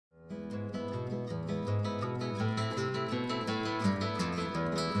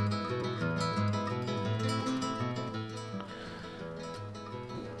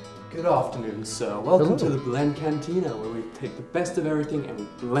Good afternoon, sir. Welcome Hello. to the Blend Cantina, where we take the best of everything and we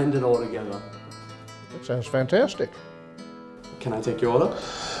blend it all together. That sounds fantastic. Can I take your order?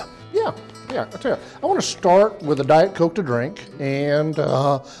 Yeah. I tell you, I want to start with a Diet Coke to drink, and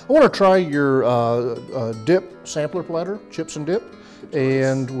I want to try your dip sampler platter, chips and dip,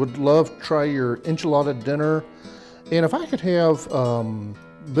 and would love to try your enchilada dinner. And if I could have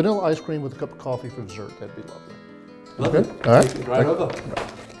vanilla ice cream with a cup of coffee for dessert, that'd be lovely. Lovely. Okay. All right. Take it right over.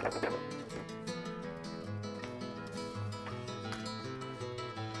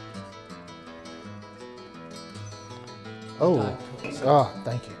 Oh, Diet Coke, sir.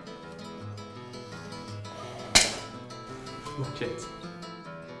 thank you. Watch it.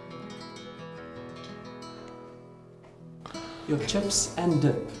 Your chips and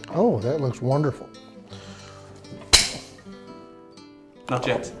dip. Oh, that looks wonderful. Not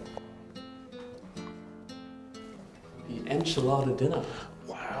yet. The enchilada dinner.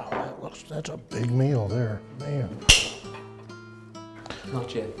 Wow, that's a big meal there, man.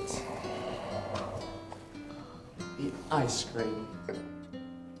 Not yet. The ice cream.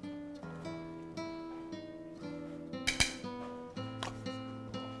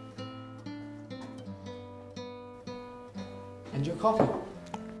 And your coffee. All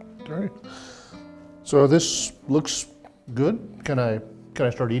right. So this looks good. Can I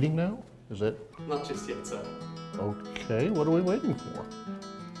start eating now? Is it Not just yet, sir. okay? What are we waiting for?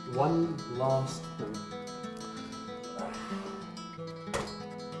 One last thing.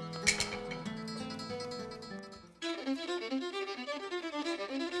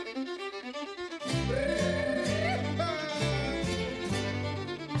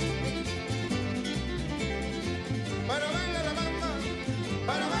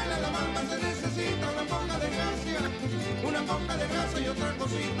 Para bailar la bamba se necesita una poca de gracia y otra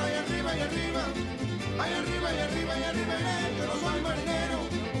cosita y arriba y arriba, ay arriba y arriba y arriba iré. Yo no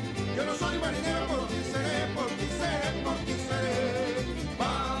soy marinero, por ti seré, por ti seré, por ti seré.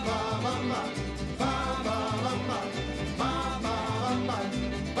 Bamba, bamba, bamba, bamba, bamba, bamba,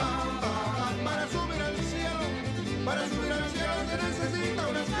 bamba. Para subir al cielo se necesita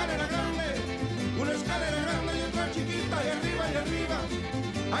una escalera grande y otra chiquita y arriba y arriba.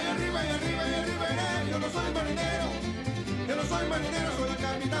 Ay, arriba y arriba y arriba iré. Yo no soy marinero, soy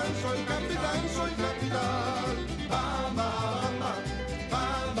capitán, soy capitán, soy capitán. Bamba, bamba,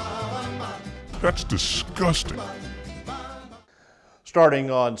 bamba, bamba. That's disgusting.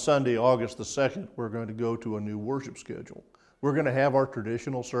 Starting on Sunday, August the 2nd, we're going to go to a new worship schedule. We're going to have our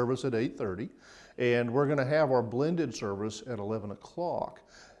traditional service at 8:30, and we're going to have our blended service at 11 o'clock.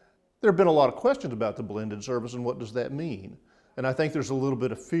 There have been a lot of questions about the blended service and what does that mean. And I think there's a little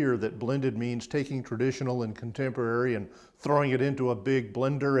bit of fear that blended means taking traditional and contemporary and throwing it into a big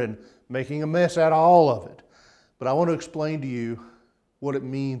blender and making a mess out of all of it. But I want to explain to you what it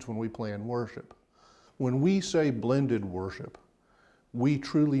means when we plan worship. When we say blended worship, we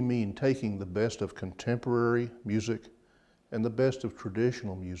truly mean taking the best of contemporary music and the best of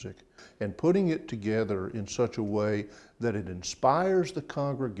traditional music and putting it together in such a way that it inspires the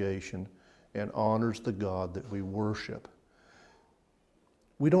congregation and honors the God that we worship.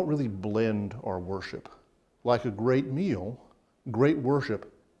 We don't really blend our worship. Like a great meal, great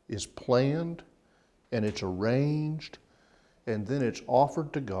worship is planned and it's arranged and then it's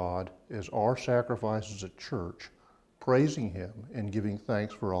offered to God as our sacrifice as a church, praising Him and giving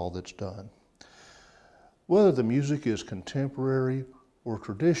thanks for all that's done. Whether the music is contemporary or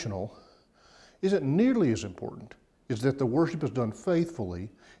traditional isn't nearly as important is that the worship is done faithfully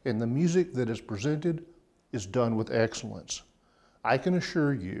and the music that is presented is done with excellence. I can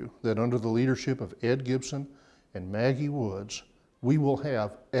assure you that under the leadership of Ed Gibson and Maggie Woods, we will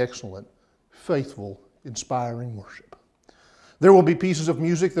have excellent, faithful, inspiring worship. There will be pieces of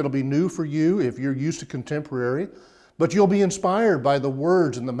music that'll be new for you if you're used to contemporary, but you'll be inspired by the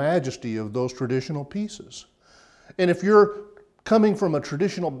words and the majesty of those traditional pieces. And if you're coming from a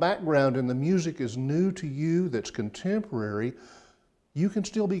traditional background and the music is new to you that's contemporary, you can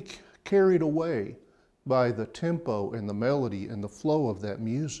still be carried away by the tempo and the melody and the flow of that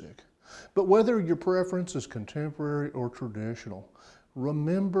music. But whether your preference is contemporary or traditional,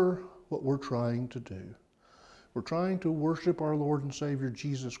 remember what we're trying to do. We're trying to worship our Lord and Savior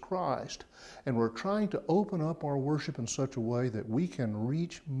Jesus Christ, and we're trying to open up our worship in such a way that we can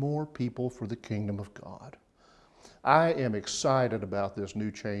reach more people for the kingdom of God. I am excited about this new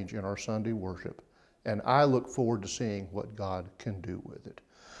change in our Sunday worship, and I look forward to seeing what God can do with it.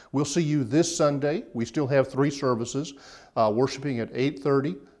 We'll see you this Sunday. We still have 3 services, worshiping at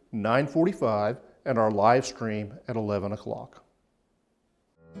 8:30, 9:45, and our live stream at 11 o'clock.